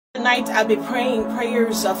Tonight I'll be praying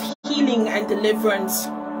prayers of healing and deliverance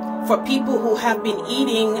for people who have been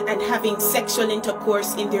eating and having sexual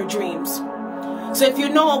intercourse in their dreams. So if you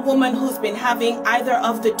know a woman who's been having either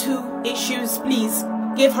of the two issues, please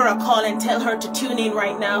give her a call and tell her to tune in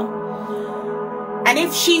right now. And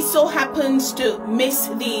if she so happens to miss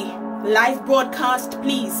the live broadcast,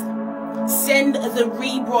 please send the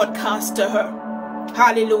rebroadcast to her.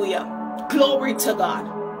 Hallelujah. Glory to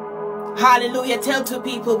God. Hallelujah. Tell two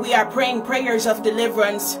people we are praying prayers of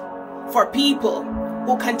deliverance for people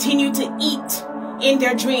who continue to eat in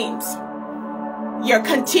their dreams. You're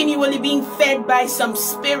continually being fed by some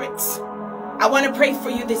spirits. I want to pray for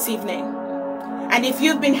you this evening. And if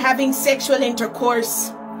you've been having sexual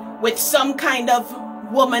intercourse with some kind of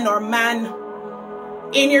woman or man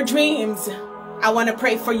in your dreams, I want to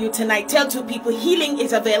pray for you tonight. Tell two people healing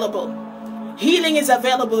is available. Healing is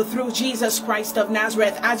available through Jesus Christ of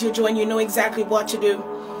Nazareth. As you join, you know exactly what to do.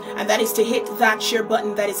 And that is to hit that share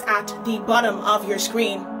button that is at the bottom of your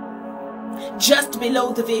screen. Just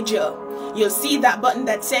below the video, you'll see that button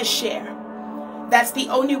that says share. That's the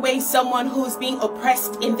only way someone who's being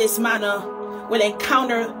oppressed in this manner will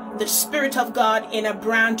encounter the Spirit of God in a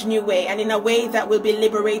brand new way, and in a way that will be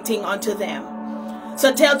liberating unto them.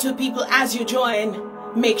 So tell two people as you join,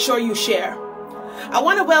 make sure you share. I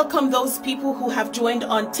want to welcome those people who have joined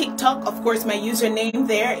on TikTok. Of course, my username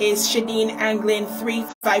there is Shadeen Anglin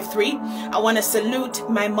 353. I want to salute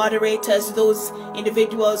my moderators, those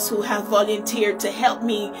individuals who have volunteered to help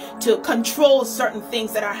me to control certain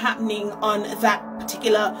things that are happening on that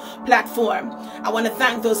particular platform. I want to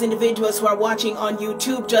thank those individuals who are watching on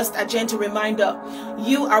YouTube. Just a gentle reminder,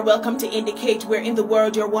 you are welcome to indicate where in the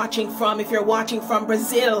world you're watching from. If you're watching from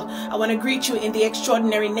Brazil, I want to greet you in the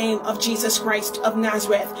extraordinary name of Jesus Christ of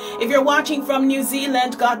Nazareth. If you're watching from New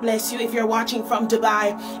Zealand, God bless you. If you're watching from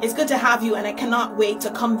Dubai, it's good to have you, and I cannot wait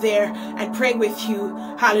to come there and pray with you,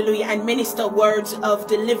 hallelujah, and minister words of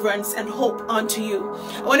deliverance and hope unto you.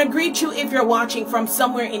 I want to greet you if you're watching from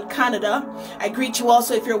somewhere in Canada. I greet you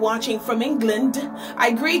also if you're watching from England.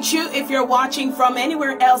 I greet you if you're watching from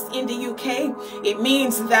anywhere else in the UK. It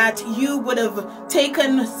means that you would have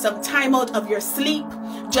taken some time out of your sleep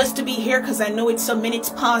just to be here, because I know it's some minutes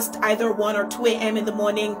past either 1 or 2 a.m. in the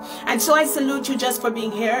morning. And so I salute you just for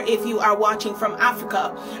being here. If you are watching from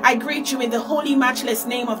Africa, I greet you in the holy matchless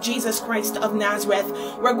name of Jesus Christ of Nazareth.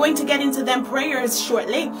 We're going to get into them prayers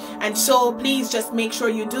shortly, and so please just make sure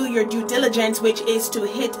you do your due diligence, which is to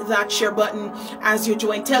hit that share button as you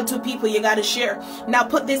join. Tell two people you got to share. Now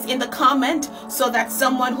put this in the comment so that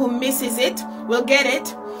someone who misses it will get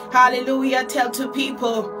it. Hallelujah. Tell two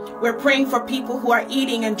people we're praying for people who are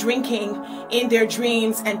eating and drinking in their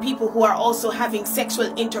dreams, and people who are also having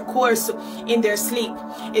sexual intercourse in their sleep.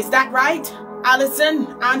 Is that right?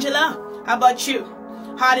 Allison, Angela, how about you?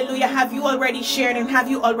 Hallelujah. Have you already shared, and have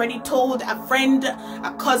you already told a friend,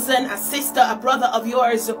 a cousin, a sister, a brother of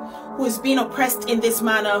yours who is being oppressed in this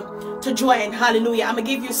manner to join? Hallelujah. I'm going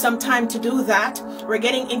to give you some time to do that. We're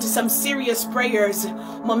getting into some serious prayers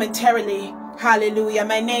momentarily. Hallelujah.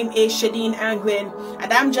 My name is Shadeen Anglin,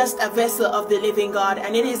 and I'm just a vessel of the living God,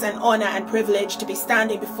 and it is an honor and privilege to be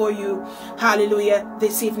standing before you, hallelujah,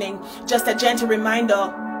 this evening. Just a gentle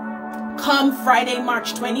reminder, come Friday,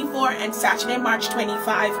 March 24 and Saturday, March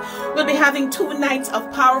 25, we'll be having 2 nights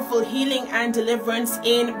of powerful healing and deliverance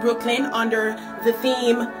in Brooklyn under the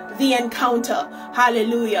theme, The Encounter.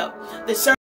 Hallelujah. The